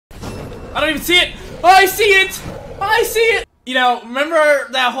I don't even see it! Oh, I see it! I see it! You know, remember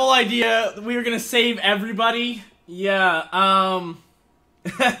that whole idea that we were gonna save everybody? Yeah,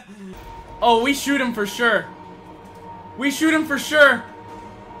 oh, we shoot him for sure. We shoot him for sure.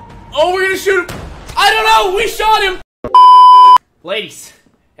 Oh, we're gonna shoot him! I don't know! We shot him! Ladies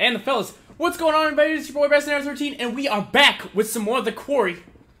and the fellas, what's going on, everybody? It's your boy Best13, and we are back with some more of the Quarry.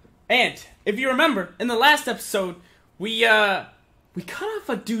 And if you remember, in the last episode, we cut off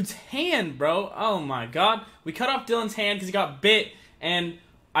a dude's hand, bro. Oh my god. We cut off Dylan's hand because he got bit, and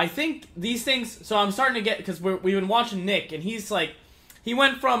I think these things, so I'm starting to get, because we've been watching Nick, and he's like, he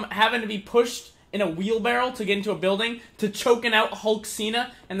went from having to be pushed in a wheelbarrow to get into a building to choking out Hulk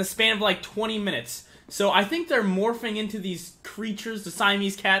Cena in the span of like 20 minutes. So I think they're morphing into these creatures, the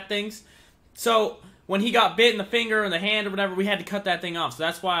Siamese cat things. So when he got bit in the finger or the hand or whatever, we had to cut that thing off. So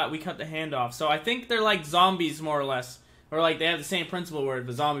that's why we cut the hand off. So I think they're like zombies, more or less. Or like they have the same principle where if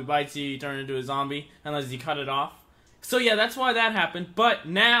a zombie bites you, you turn into a zombie unless you cut it off. So yeah, that's why that happened. But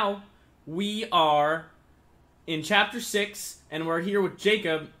now we are in chapter 6, and we're here with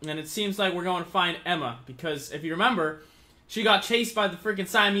Jacob, and it seems like we're going to find Emma, because if you remember, she got chased by the freaking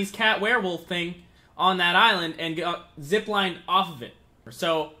Siamese cat werewolf thing on that island and got ziplined off of it.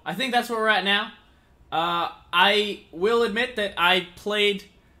 So I think that's where we're at now. I will admit that I played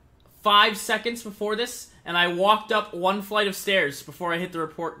 5 seconds before this, and I walked up 1 flight of stairs before I hit the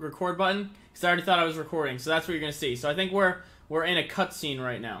record button, because I already thought I was recording, so that's what you're going to see. So I think we're in a cutscene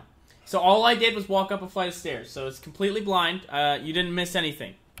right now. So all I did was walk up a flight of stairs, so it's completely blind. You didn't miss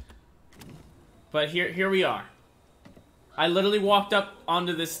anything. But here we are. I literally walked up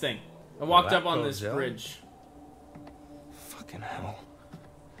onto this thing. I walked up on this bridge. Fucking hell.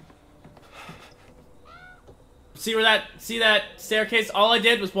 See that staircase? All I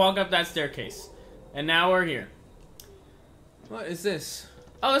did was walk up that staircase. And now we're here. What is this?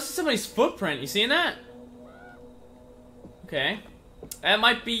 Oh, this is somebody's footprint. You seeing that? Okay. That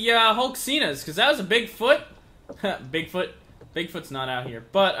might be Hulk Cena's, because that was a big foot. Bigfoot's not out here.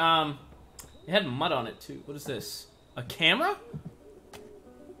 But, it had mud on it, too. What is this? A camera?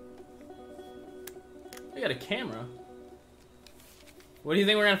 We got a camera. What do you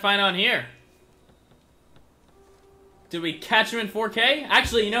think we're going to find on here? Did we catch him in 4K?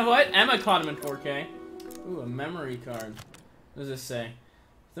 Actually, you know what? Emma caught him in 4K. Ooh, a memory card. What does this say?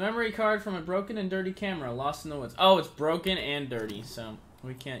 The memory card from a broken and dirty camera lost in the woods. Oh, it's broken and dirty, so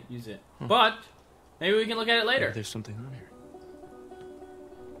we can't use it. But maybe we can look at it later. Maybe there's something on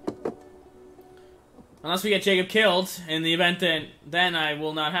here. Unless we get Jacob killed in the event that then I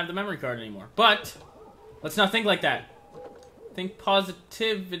will not have the memory card anymore. But let's not think like that. Think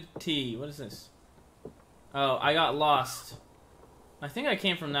positivity. What is this? Oh, I got lost. I think I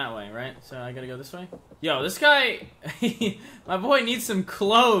came from that way, right? So I gotta go this way? Yo, this guy... my boy needs some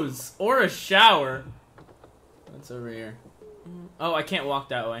clothes. Or a shower. What's over here? Oh, I can't walk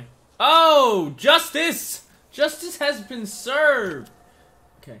that way. Oh! Justice! Justice has been served!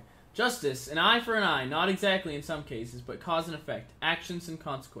 Okay. Justice. An eye for an eye. Not exactly in some cases, but cause and effect. Actions and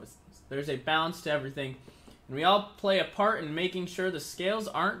consequences. There's a balance to everything. And we all play a part in making sure the scales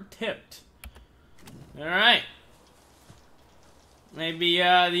aren't tipped. Alright. Maybe,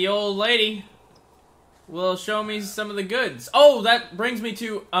 the old lady will show me some of the goods. Oh, that brings me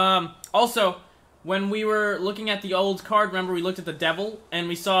to, also, when we were looking at the old card, remember we looked at the devil, and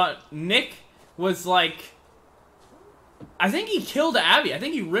we saw Nick was like, I think he killed Abby. I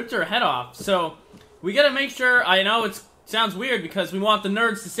think he ripped her head off. So, we gotta make sure, I know it sounds weird because we want the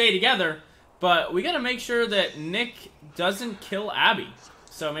nerds to stay together, but we gotta make sure that Nick doesn't kill Abby.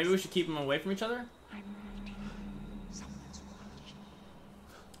 So, maybe we should keep them away from each other?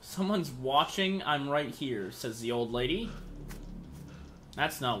 Someone's watching, I'm right here, says the old lady.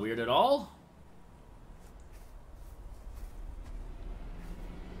 That's not weird at all.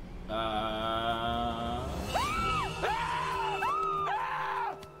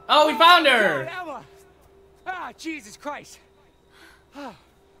 Oh, we found her! Emma! Ah, Jesus Christ!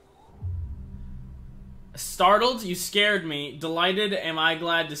 Startled, you scared me. Delighted, am I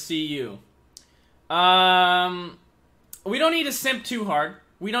glad to see you. We don't need to simp too hard.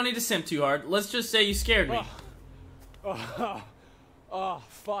 We don't need to simp too hard. Let's just say you scared me. Oh,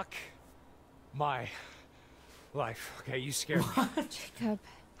 fuck my life. Okay, you scared me. Jacob.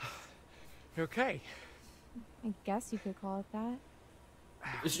 You okay? I guess you could call it that.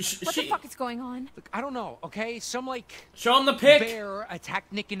 What the fuck is going on? Look, I don't know, okay? Some, like... Show him the pic! Bear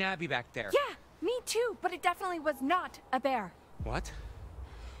attacked Nick and Abby back there. Yeah, me too, but it definitely was not a bear. What?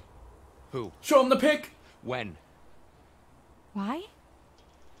 Who? Show him the pic! When? Why?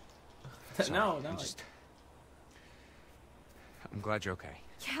 No. I'm glad you're okay.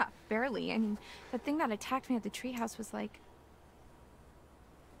 Yeah, barely. I mean, the thing that attacked me at the treehouse was like...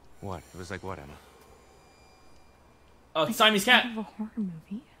 What? It was like what, Emma? Oh, Siamese cat. Kind of a horror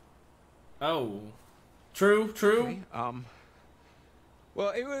movie. Oh. True. Okay,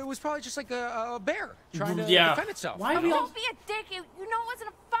 well, it was probably just like a bear trying to Yeah. defend itself. Why are we all... Don't be a dick. You know it wasn't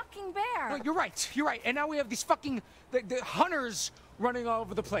a fucking bear. No, you're right. And now we have these fucking the hunters running all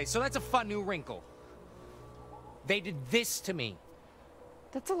over the place. So that's a fun new wrinkle. They did this to me.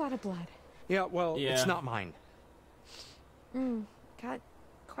 That's a lot of blood. Yeah, well, Yeah. it's not mine. Got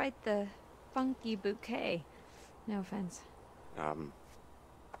quite the funky bouquet. No offense.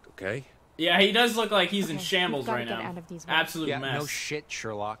 Okay. Yeah, he does look like he's in Okay, shambles we've gotta right get now. out of these woods. Absolute Yeah, mess. no shit,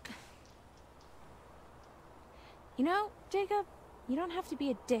 Sherlock. You know, Jacob, you don't have to be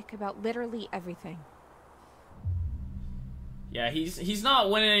a dick about literally everything. Yeah, he's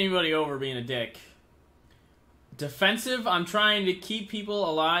not winning anybody over being a dick. Defensive, I'm trying to keep people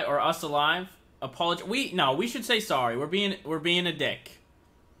alive, or us alive. We should say sorry. We're being a dick.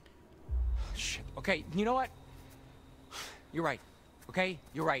 Shit. Okay, you know what? You're right. Okay?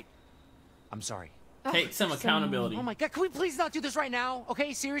 You're right. I'm sorry. Take some accountability. Oh my god, can we please not do this right now?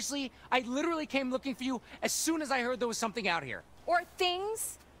 Okay, seriously? I literally came looking for you as soon as I heard there was something out here. Or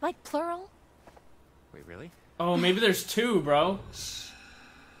things, like plural. Wait, really? Oh, maybe there's two, bro.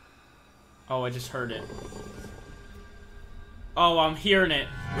 Oh, I just heard it. Oh, I'm hearing it.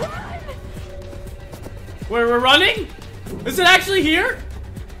 Where we're running? Is it actually here?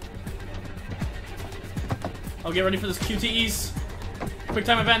 Oh, get ready for this QTEs. Quick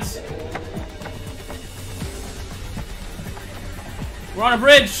time events. We're on a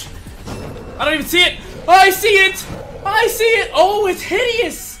bridge. I don't even see it. Oh, I see it. I see it. Oh, it's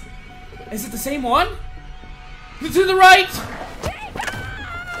hideous. Is it the same one? To the right.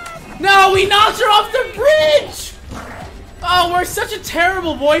 No, we knocked her off the bridge. Oh, we're such a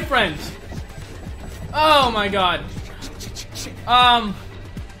terrible boyfriend. Oh my god.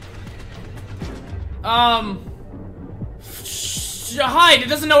 Hide. It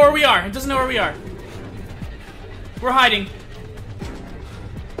doesn't know where we are. It doesn't know where we are. We're hiding.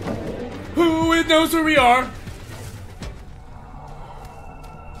 Ooh, it knows where we are.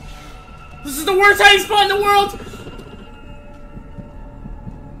 This is the worst hiding spot in the world.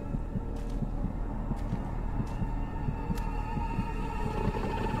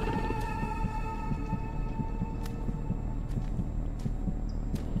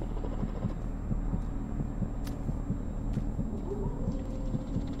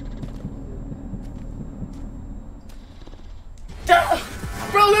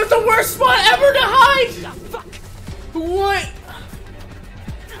 Bro, that's the worst spot ever to hide! Fuck! What?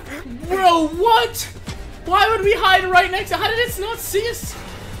 Bro, what? Why would we hide right next to... How did it not see us?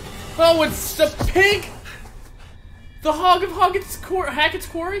 Oh, it's the pig? The hog of Hackett's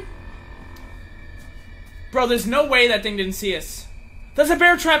Quarry? Bro, there's no way that thing didn't see us. There's a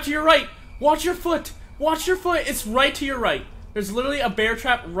bear trap to your right. Watch your foot. Watch your foot. It's right to your right. There's literally a bear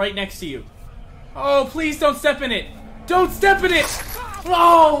trap right next to you. Oh, please don't step in it. Don't step in it.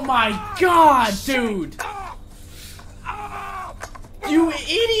 Oh my god, dude. You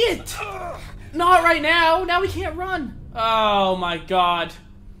idiot. Not right now. Now we can't run. Oh my god.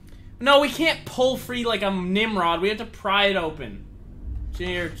 No, we can't pull free like a Nimrod. We have to pry it open.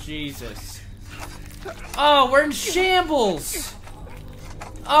 Dear Jesus. Oh, we're in shambles.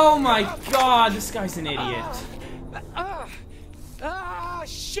 Oh my god, this guy's an idiot.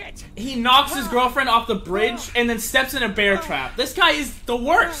 Shit! He knocks his girlfriend off the bridge and then steps in a bear trap. This guy is the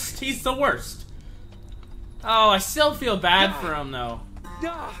worst. He's the worst. Oh, I still feel bad for him though.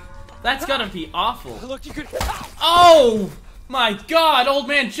 That's gotta be awful. Look, you could. Oh my god, old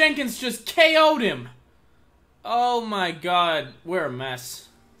man Jenkins just KO'd him. Oh my god, we're a mess.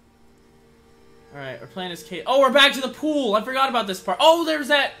 Alright, we're playing as Kate. Oh, we're back to the pool. I forgot about this part. Oh, there's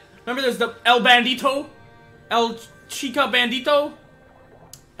that. Remember there's the El Bandito? El Chica Bandito?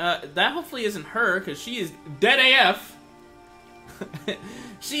 That hopefully isn't her, because she is dead AF.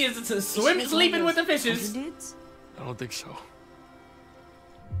 She is sleeping with the fishes. I don't think so.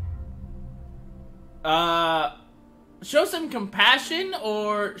 Show some compassion,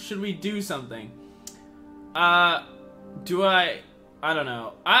 or should we do something? I don't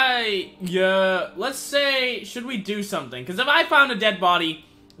know. Yeah, let's say, should we do something? Because if I found a dead body,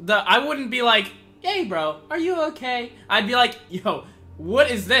 I wouldn't be like, hey bro, are you okay? I'd be like, yo, what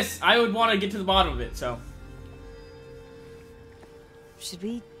is this? I would want to get to the bottom of it, so. Should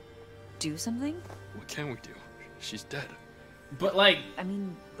we do something? What can we do? She's dead. But like, I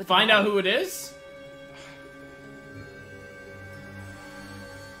mean, with find out who it is?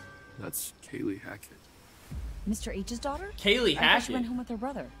 That's Kaylee Hackett. Mr. H's daughter? Kaylee I thought she Hackett. went home with her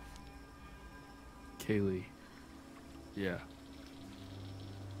brother. Kaylee. Yeah.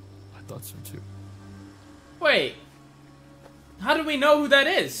 I thought so too. Wait. How do we know who that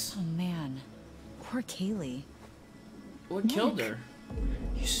is? Oh man, poor Kaylee. What killed her?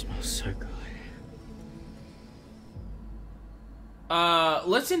 You smell so good.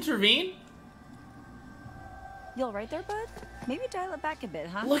 Let's intervene. You all right there, bud? Maybe dial it back a bit,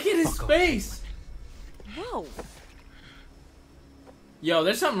 huh? Look at his face. Whoa. Yo,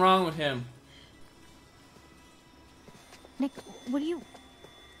 there's something wrong with him. Nick, what do you...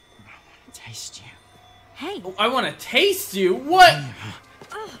 Taste you. Hey! I want to taste you. What?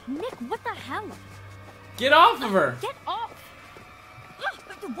 Oh, Nick, what the hell? Get off of her. Get off!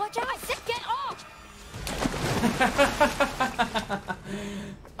 Watch out! I said get off!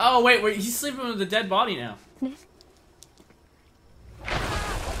 Oh, wait, he's sleeping with a dead body now. Nick?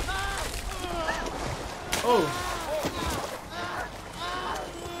 Oh.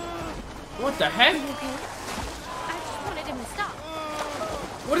 What the heck? Okay. I just wanted him to stop.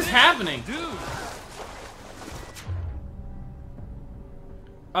 What is happening? Dude!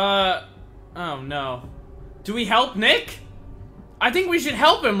 Oh no. Do we help Nick? I think we should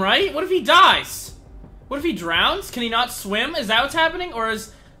help him, right? What if he dies? What if he drowns? Can he not swim? Is that what's happening? Or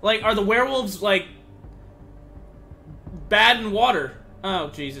is, like, are the werewolves, like, bad in water? Oh,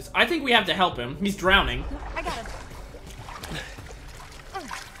 Jesus. I think we have to help him. He's drowning. I got him.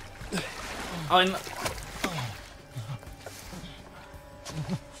 Oh, and...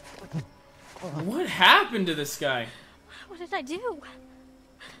 What happened to this guy? What did I do?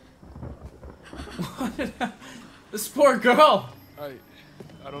 This poor girl.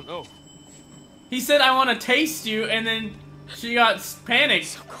 I don't know. He said, I want to taste you, and then she got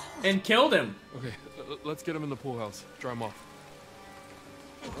panicked and killed him. Okay, let's get him in the pool house. Dry him off.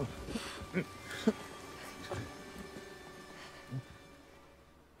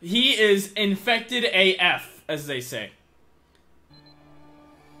 He is infected AF, as they say.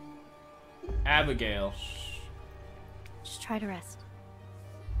 Abigail. Just try to rest.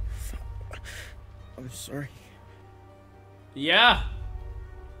 I'm sorry. Yeah.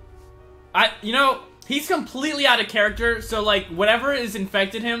 You know, he's completely out of character, so, like, whatever has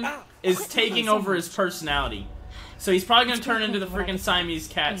infected him is taking over his personality. So he's probably gonna turn into the freaking Siamese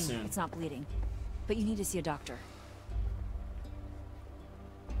cat soon. It's not bleeding, but you need to see a doctor.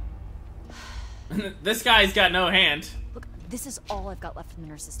 This guy's got no hand. Look, this is all I've got left from the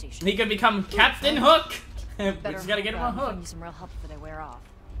nurse's station. He could become Captain Hook. We Better just gotta get him a hope hook. I need some real help before they wear off.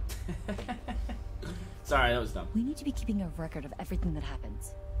 Sorry, that was dumb. We need to be keeping a record of everything that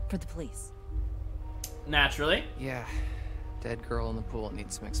happens. For the police. Naturally. Yeah. Dead girl in the pool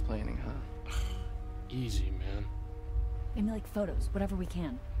needs some explaining, huh? Easy, man. Maybe like photos, whatever we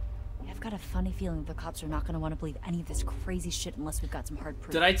can. I've got a funny feeling the cops are not going to want to believe any of this crazy shit unless we've got some hard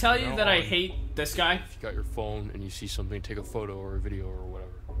proof. Did I tell you No, that I I- hate this guy? If you got your phone and you see something, take a photo or a video or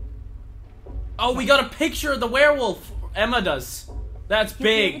whatever. Oh, we got a picture of the werewolf. Emma does. That's You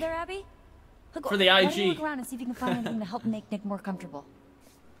okay over big. there, Abby? Look, For the why don't you IG. look around and see if you can find anything to help make Nick more comfortable.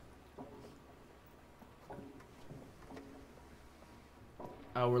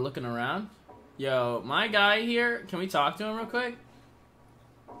 Oh, we're looking around? Yo, my guy here, can we talk to him real quick?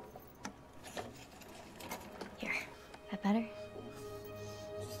 Here. That better?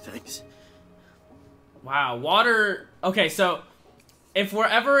 Thanks. Wow, water... Okay, so, if we're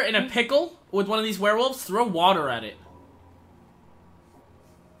ever in a pickle with one of these werewolves, throw water at it.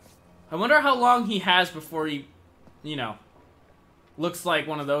 I wonder how long he has before he, you know, looks like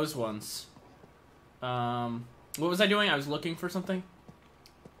one of those ones. What was I doing? I was looking for something.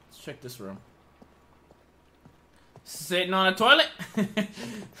 Let's check this room. Sitting on a toilet?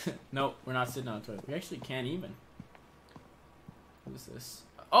 Nope, we're not sitting on a toilet. We actually can't even. What is this?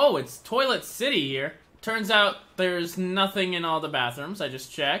 Oh, it's Toilet City here. Turns out there's nothing in all the bathrooms. I just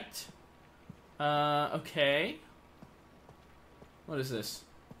checked. Okay. What is this?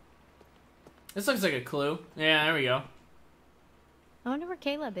 This looks like a clue. Yeah, there we go. I wonder where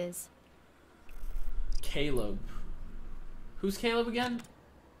Caleb is. Caleb. Who's Caleb again?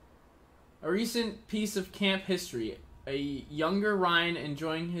 A recent piece of camp history. A younger Ryan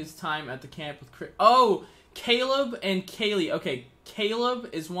enjoying his time at the camp with Chris. Oh! Caleb and Kaylee. Okay, Caleb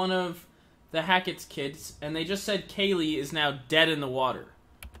is one of the Hackett's kids, and they just said Kaylee is now dead in the water.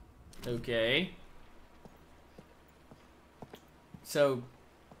 Okay. So,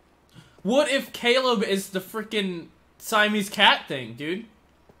 what if Caleb is the freaking Siamese cat thing, dude?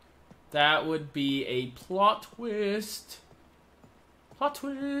 That would be a plot twist. Plot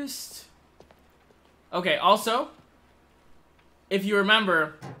twist. Okay, also, if you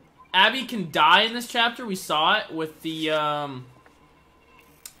remember, Abby can die in this chapter. We saw it with the,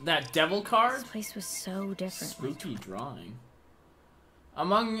 that devil card. This place was so different. Spooky drawing.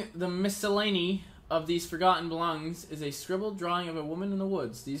 Among the miscellany of these forgotten belongings is a scribbled drawing of a woman in the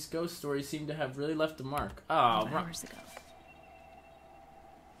woods. These ghost stories seem to have really left a mark. Oh, Hours ago.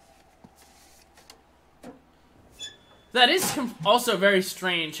 That is also very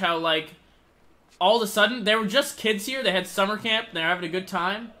strange how, like, all of a sudden, they were just kids here. They had summer camp. They're having a good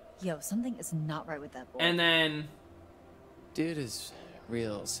time. Yo, something is not right with that boy. And then... Dude is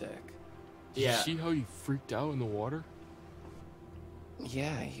real sick. Did Yeah. you see how he freaked out in the water?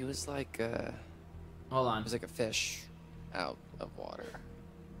 Yeah, he was like, Hold he on. was like a fish out of water.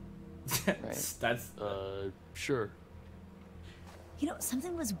 That's... Sure. You know,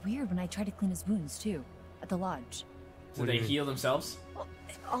 something was weird when I tried to clean his wounds, too. At the lodge. Did they heal themselves? Well,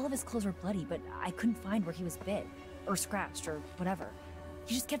 all of his clothes were bloody, but I couldn't find where he was bit. Or scratched, or whatever.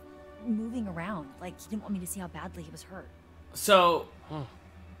 He just kept moving around, like he didn't want me to see how badly he was hurt. So... Huh.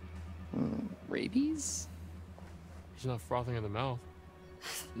 Rabies? He's not frothing at the mouth.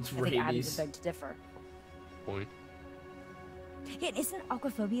 It's I think Abby would rabies. beg to differ. Point. Yeah, isn't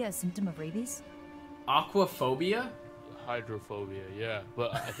aquaphobia a symptom of rabies? Aquaphobia? Hydrophobia, yeah.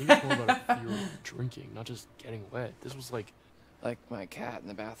 But I think it's more about a fear of drinking, not just getting wet. This was like... Like my cat in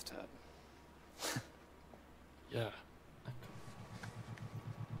the bathtub. Yeah.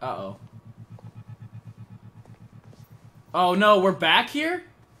 Uh-oh. Oh no, we're back here?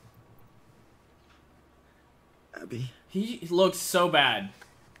 Abby, He looks so bad.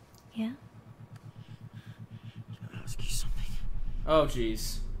 Yeah, can I ask you something? Oh,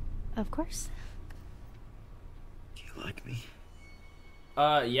 jeez. of course. Do you like me?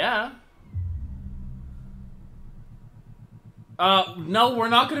 Yeah. No, we're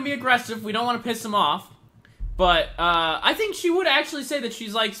not gonna be aggressive. We don't want to piss him off. But, I think she would actually say that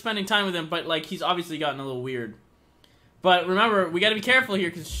she's, like, spending time with him, but, like, he's obviously gotten a little weird. But remember, we gotta be careful here,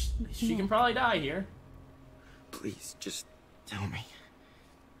 because she can probably die here. Please, just tell me.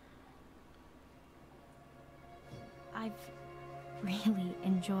 I've really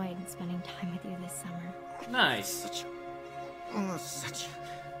enjoyed spending time with you this summer. Nice. Such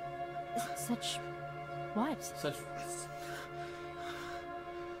Such... what?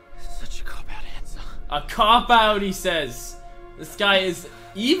 a cop-out answer. A cop-out, he says. This guy is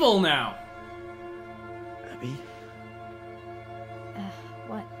evil now. Abby,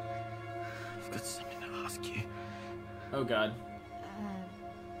 What? I've got something to ask you. Oh, God.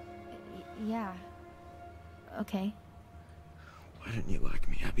 Yeah. Okay. Why don't you like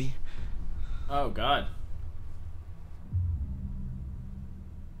me, Abby? Oh, God.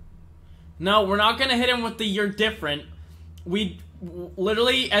 No, we're not gonna hit him with the "you're different."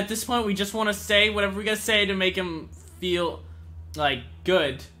 Literally, at this point, we just want to say whatever we gotta say to make him feel, like,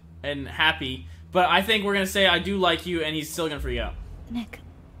 good and happy. But I think we're gonna say, "I do like you," and he's still gonna freak out. Nick,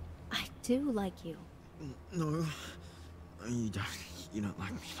 I do like you. No, you don't. You don't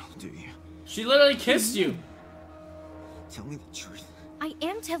like me at all, do you? She literally kissed you. Tell me the truth. I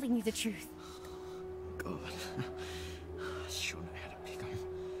am telling you the truth. God, I sure know how to pick 'em.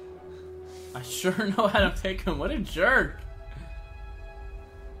 I sure know how to pick him. What a jerk.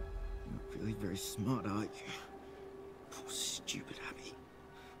 You're really very smart, aren't you? Poor stupid Abby.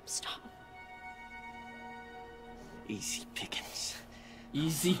 Stop. Easy pickings.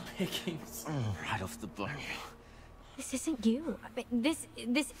 Easy pickings. Right off the bone. This isn't you. I mean,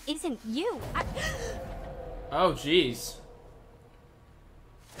 this isn't you. Oh, jeez.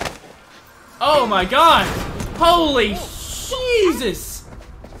 Oh, my God. Holy Jesus.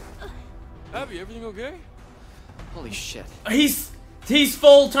 Abby, everything okay? Holy shit. He's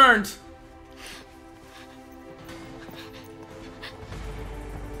full turned.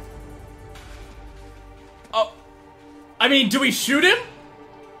 Oh, I mean, do we shoot him?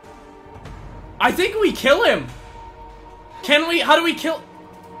 I think we kill him. Can we? How do we kill?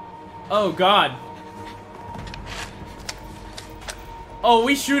 Oh, God. Oh,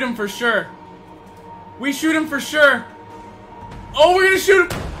 we shoot him for sure. We shoot him for sure. Oh, we're gonna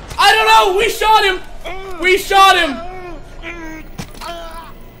shoot him. I don't know. We shot him. We shot him.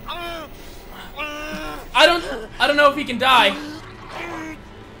 I don't know if he can die.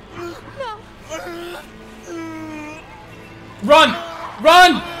 Run!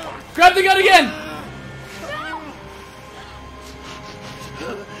 Run! Grab the gun again!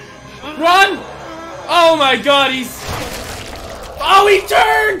 Run! Oh my God, he's... Oh, he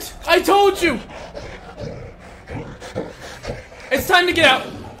turned! I told you! It's time to get out.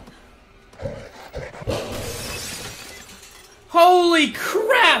 Holy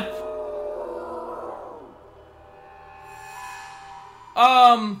crap!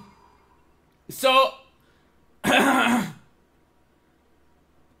 So, as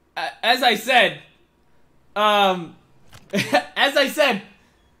I said,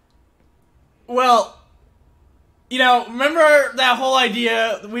 well, you know, remember that whole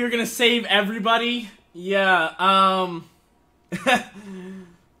idea we were gonna save everybody? Yeah,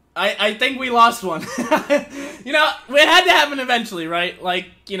 I think we lost one. You know, it had to happen eventually, right? Like,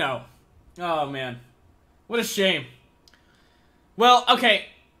 you know. Oh, man. What a shame. Well, okay.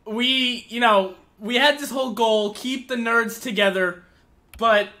 We had this whole goal, keep the nerds together,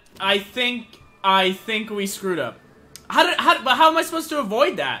 but I think we screwed up. But how am I supposed to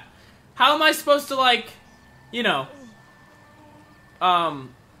avoid that? How am I supposed to, like, you know,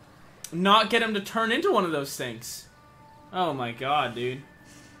 not get him to turn into one of those things? Oh my god, dude.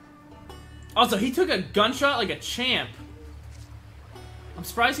 Also, he took a gunshot like a champ. I'm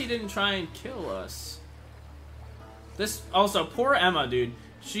surprised he didn't try and kill us. This, also, poor Emma, dude.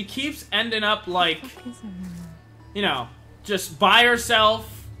 She keeps ending up like, you know, just by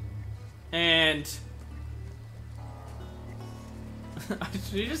herself, and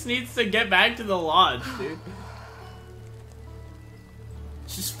she just needs to get back to the lodge, dude.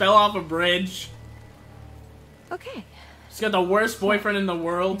 She just fell off a bridge. Okay. She's got the worst boyfriend in the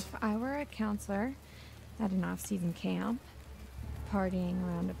world. If I were a counselor at an off-season camp, partying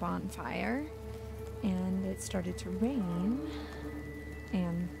around a bonfire, and it started to rain,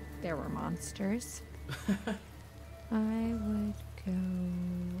 and there were monsters, I would go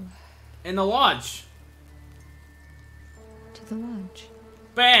in the lodge. to the lodge.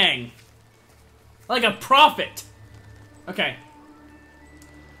 Bang! Like a prophet. Okay.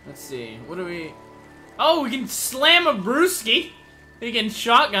 Let's see. What do we... Oh, we can slam a brewski. You can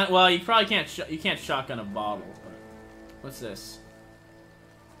shotgun... Well, you probably can't... You can't shotgun a bottle. But... What's this?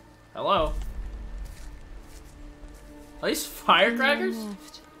 Hello? Are these firecrackers?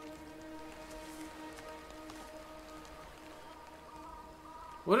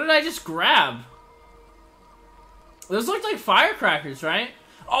 What did I just grab? Those looked like firecrackers, right?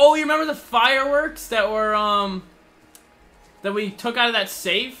 Oh, you remember the fireworks that were, that we took out of that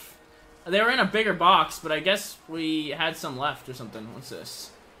safe? They were in a bigger box, but I guess we had some left or something. What's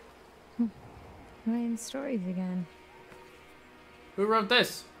this? Ryan's stories again. Who wrote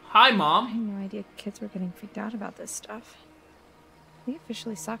this? Hi, I Mom. had no idea kids were getting freaked out about this stuff. We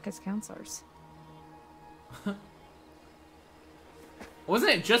officially suck as counselors.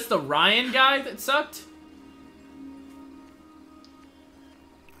 Wasn't it just the Ryan guy that sucked?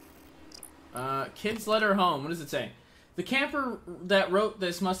 Kids letter home. What does it say? The camper that wrote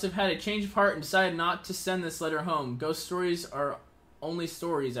this must have had a change of heart and decided not to send this letter home. Ghost stories are only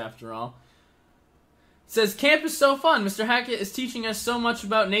stories after all. It says, camp is so fun. Mr. Hackett is teaching us so much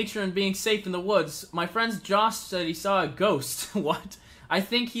about nature and being safe in the woods. My friend Josh said he saw a ghost. What? I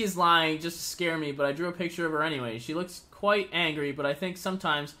think he is lying just to scare me, but I drew a picture of her anyway. She looks quite angry, but I think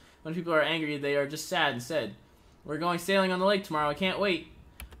sometimes when people are angry, they are just sad instead. We're going sailing on the lake tomorrow. I can't wait.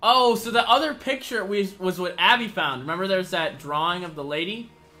 Oh, so the other picture was what Abby found. Remember there's that drawing of the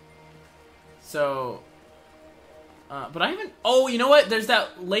lady? So... but I haven't... Oh, you know what? There's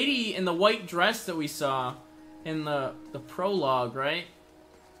that lady in the white dress that we saw in the prologue, right?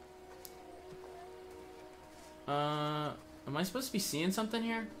 Am I supposed to be seeing something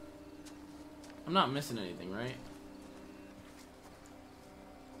here? I'm not missing anything, right?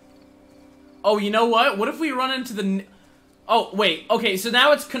 Oh, you know what? What if we run into the... Oh, wait. Okay, so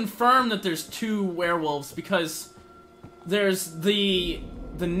now it's confirmed that there's two werewolves because there's the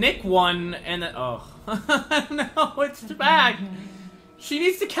Nick one and the... Oh. No, it's back. She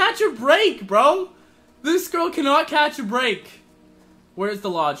needs to catch a break, bro. This girl cannot catch a break. Where's the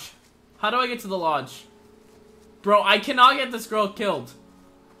lodge? How do I get to the lodge? Bro, I cannot get this girl killed.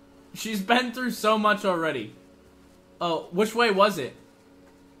 She's been through so much already. Oh, which way was it?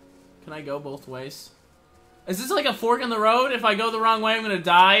 Can I go both ways? Is this like a fork in the road? If I go the wrong way, I'm gonna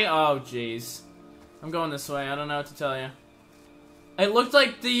die? Oh, jeez. I'm going this way. I don't know what to tell you. It looked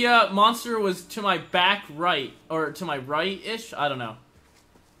like the monster was to my back right. Or to my right-ish? I don't know.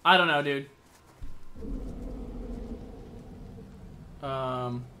 I don't know, dude.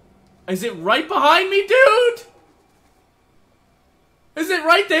 Is it right behind me, dude? Is it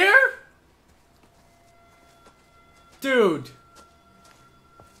right there? Dude.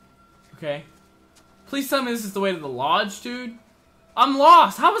 Okay. Please tell me this is the way to the lodge, dude. I'm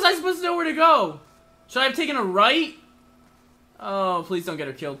lost. How was I supposed to know where to go? Should I have taken a right? Oh, please don't get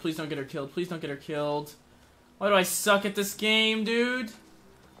her killed. Please don't get her killed. Please don't get her killed. Why do I suck at this game, dude?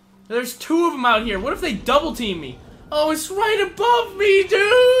 There's two of them out here. What if they double team me? Oh, it's right above me,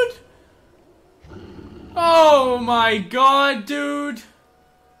 dude! Oh my god, dude.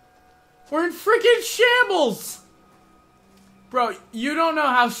 We're in freaking shambles! Bro, you don't know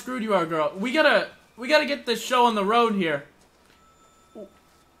how screwed you are, girl. We gotta get this show on the road here.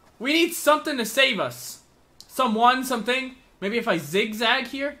 We need something to save us. Someone, something. Maybe if I zigzag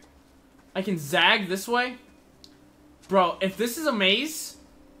here, I can zag this way. Bro, if this is a maze,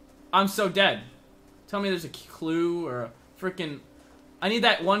 I'm so dead. Tell me there's a clue or a freaking... I need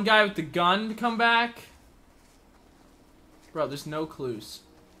that one guy with the gun to come back. Bro, there's no clues.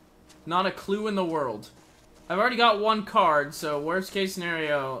 Not a clue in the world. I've already got one card, so worst case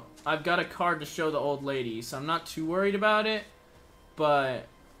scenario, I've got a card to show the old lady, so I'm not too worried about it. But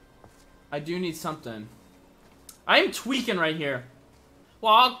I do need something. I am tweaking right here.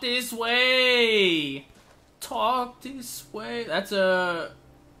 Walk this way. Talk this way. That's a...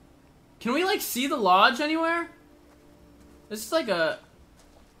 Can we, like, see the lodge anywhere? This is like a...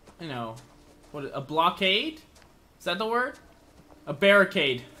 You know... What, a blockade? Is that the word? A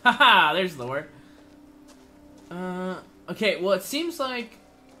barricade. Haha, there's the word. Okay, well, it seems like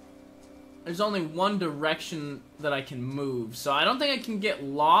there's only one direction that I can move, so I don't think I can get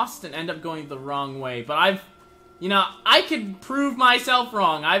lost and end up going the wrong way, but you know, I could prove myself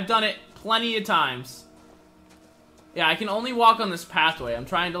wrong. I've done it plenty of times. Yeah, I can only walk on this pathway. I'm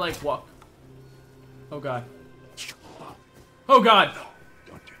trying to, like, walk. Oh, God. Oh, God.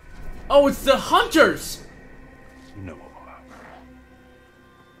 Oh, it's the hunters! No.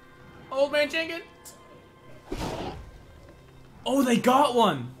 Old man Jenkins. Oh, they got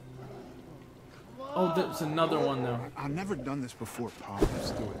one. Oh, there's another one, though. I've never done this before, Pop.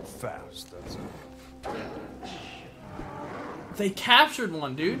 Let's do it fast, that's it. They captured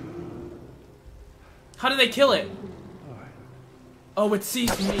one, dude. How did they kill it? Oh, it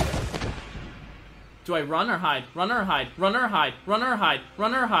sees me. Do I run or hide? Run or hide? Run or hide? Run or hide?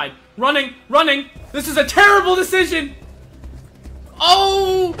 Run or hide? Running! Running! This is a terrible decision!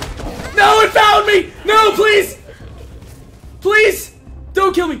 Oh! No, it found me! No, please! Please!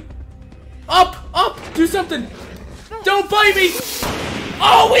 Don't kill me! Up! Up! Do something! Don't bite me!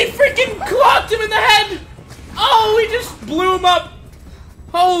 Oh, we freaking clocked him in the head! Oh, we just blew him up!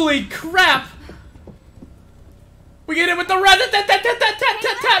 Holy crap! We get him with the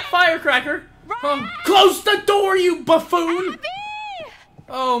rat-tat-tat-tat-tat-tat-tat firecracker! Oh, close the door, you buffoon!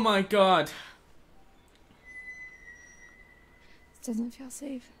 Oh my god. This doesn't feel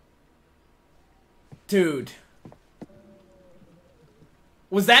safe. Dude.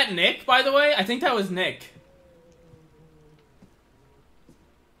 Was that Nick, by the way? I think that was Nick.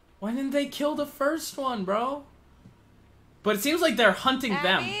 Why didn't they kill the first one, bro? But it seems like they're hunting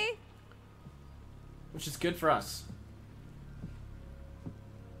them. Which is good for us.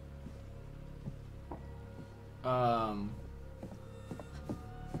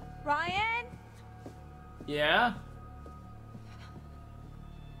 Ryan? Yeah?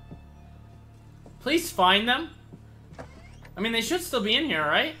 Please find them. I mean, they should still be in here,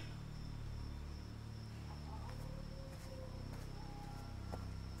 right?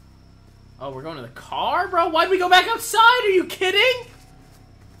 Oh, we're going to the car, bro? Why'd we go back outside? Are you kidding?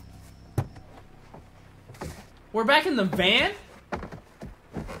 We're back in the van?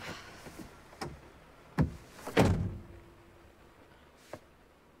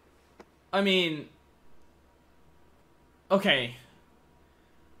 I mean... Okay.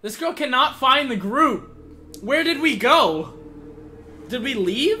 This girl cannot find the group. Where did we go? Did we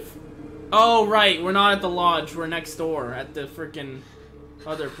leave? Oh, right. We're not at the lodge. We're next door at the freaking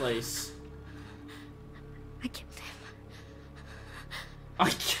other place. I killed him. I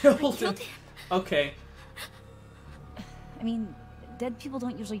killed him. Okay. I mean, dead people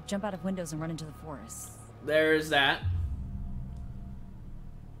don't usually jump out of windows and run into the forest. There's that.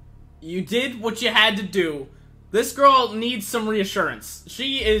 You did what you had to do. This girl needs some reassurance.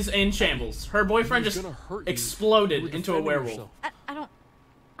 She is in shambles. Her boyfriend just exploded into a werewolf.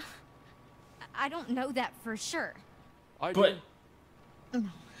 I don't know that for sure. But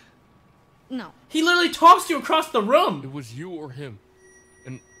No. he literally tossed you across the room. It was you or him.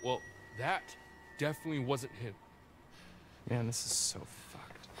 And, well, that definitely wasn't him. Man, this is so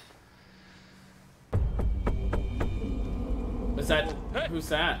fucked. Is that... Who's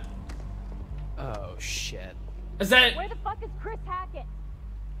that? Oh, shit. Is that... Where the fuck is Chris Hackett?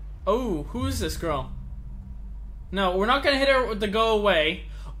 Oh, who is this girl? No, we're not gonna hit her with the go away.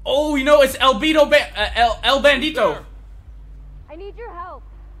 Oh, you know, it's El Bandito. I need your help.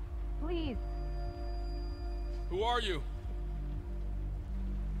 Please. Who are you?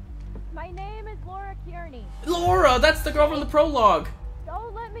 My name is Laura Kearney. Laura, that's the girl from the prologue.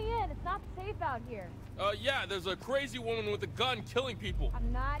 Don't let me in. It's not safe out here. Yeah, there's a crazy woman with a gun killing people.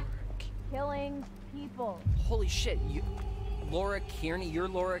 I'm not killing people. Holy shit, Laura Kearney? You're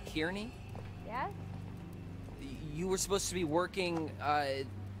Laura Kearney? Yes? You were supposed to be working,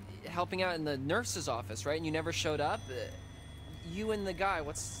 helping out in the nurse's office, right? And you never showed up? You and the guy,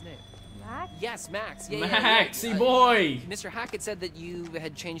 what's his name? Max? Yes, Max. Yeah, Maxie boy! Mr. Hackett said that you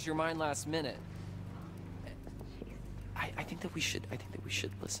had changed your mind last minute. I think that we should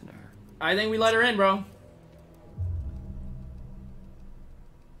listen to her. I think we let her in, bro.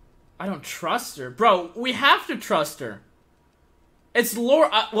 I don't trust her. Bro, we have to trust her. It's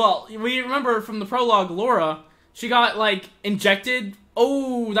Laura. Well, we remember from the prologue, Laura, she got, like, injected.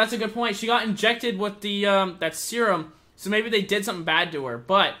 Oh, that's a good point. She got injected with the, that serum. So maybe they did something bad to her.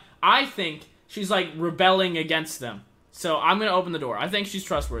 But I think she's, like, rebelling against them. So I'm going to open the door. I think she's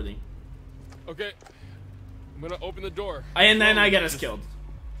trustworthy. Okay. I'm gonna open the door. And then I get us killed.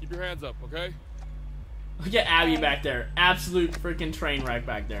 Keep your hands up, okay? Look at Abby back there. Absolute freaking train wreck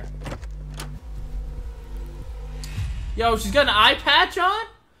back there. Yo, she's got an eye patch on?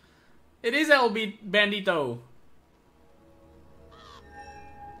 It is El Bandito.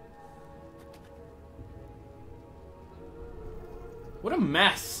 What a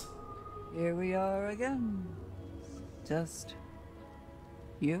mess. Here we are again. Just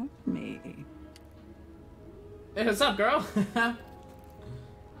you and me. Hey, what's up, girl?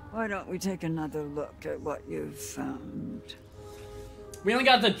 Why don't we take another look at what you've found? We only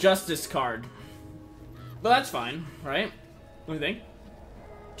got the justice card. But that's fine, right? What do you think?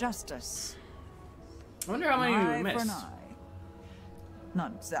 Justice. I wonder how many we Eye for missed. an eye.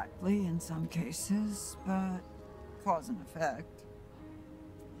 Not exactly in some cases, but cause and effect.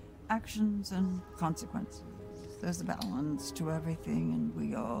 Actions and consequences. There's a balance to everything, and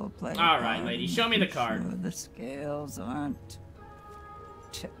we all play. All right, lady, show me the card. Sure the scales aren't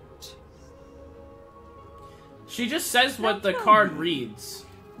tipped. She just says what the card reads.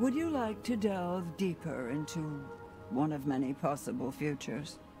 Would you like to delve deeper into one of many possible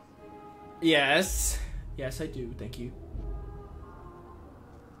futures? Yes. Yes, I do. Thank you.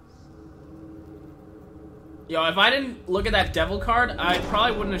 Yo, if I didn't look at that devil card, I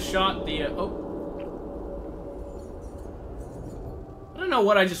probably wouldn't have shot the... oh. I don't know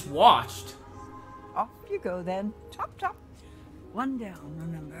what I just watched. Off you go then. Chop, chop. One down,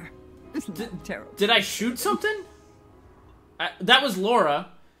 remember. Isn't that terrible? Did I shoot something? That was Laura.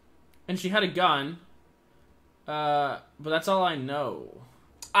 And she had a gun. But that's all I know.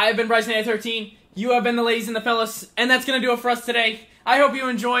 I have been Bryson813. You have been the ladies and the fellas. And that's going to do it for us today. I hope you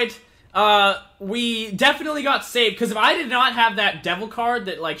enjoyed. We definitely got saved. Because if I did not have that devil card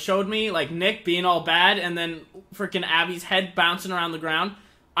that, like, showed me, like, Nick being all bad. And then freaking Abby's head bouncing around the ground.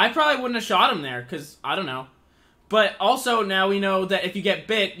 I probably wouldn't have shot him there. Because, I don't know. But also, now we know that if you get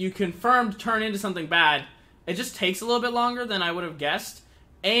bit, you confirmed turn into something bad. It just takes a little bit longer than I would have guessed.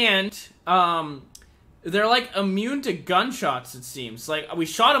 And, they're, like, immune to gunshots, it seems. Like, we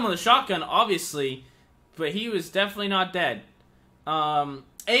shot him with a shotgun, obviously, but he was definitely not dead.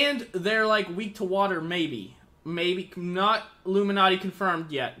 And they're, like, weak to water, maybe. Maybe, not Illuminati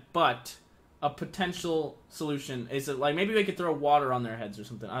confirmed yet, but a potential solution is that, like, maybe we could throw water on their heads or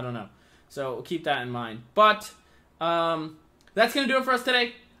something. I don't know. So, we'll keep that in mind. But, that's going to do it for us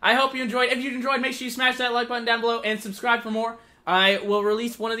today. I hope you enjoyed. If you enjoyed, make sure you smash that like button down below and subscribe for more. I will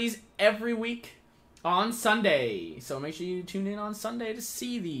release one of these every week on Sunday. So make sure you tune in on Sunday to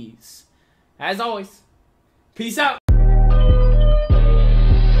see these. As always, peace out.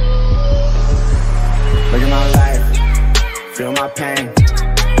 Look at my life, feel my pain.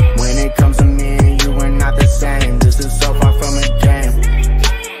 When it comes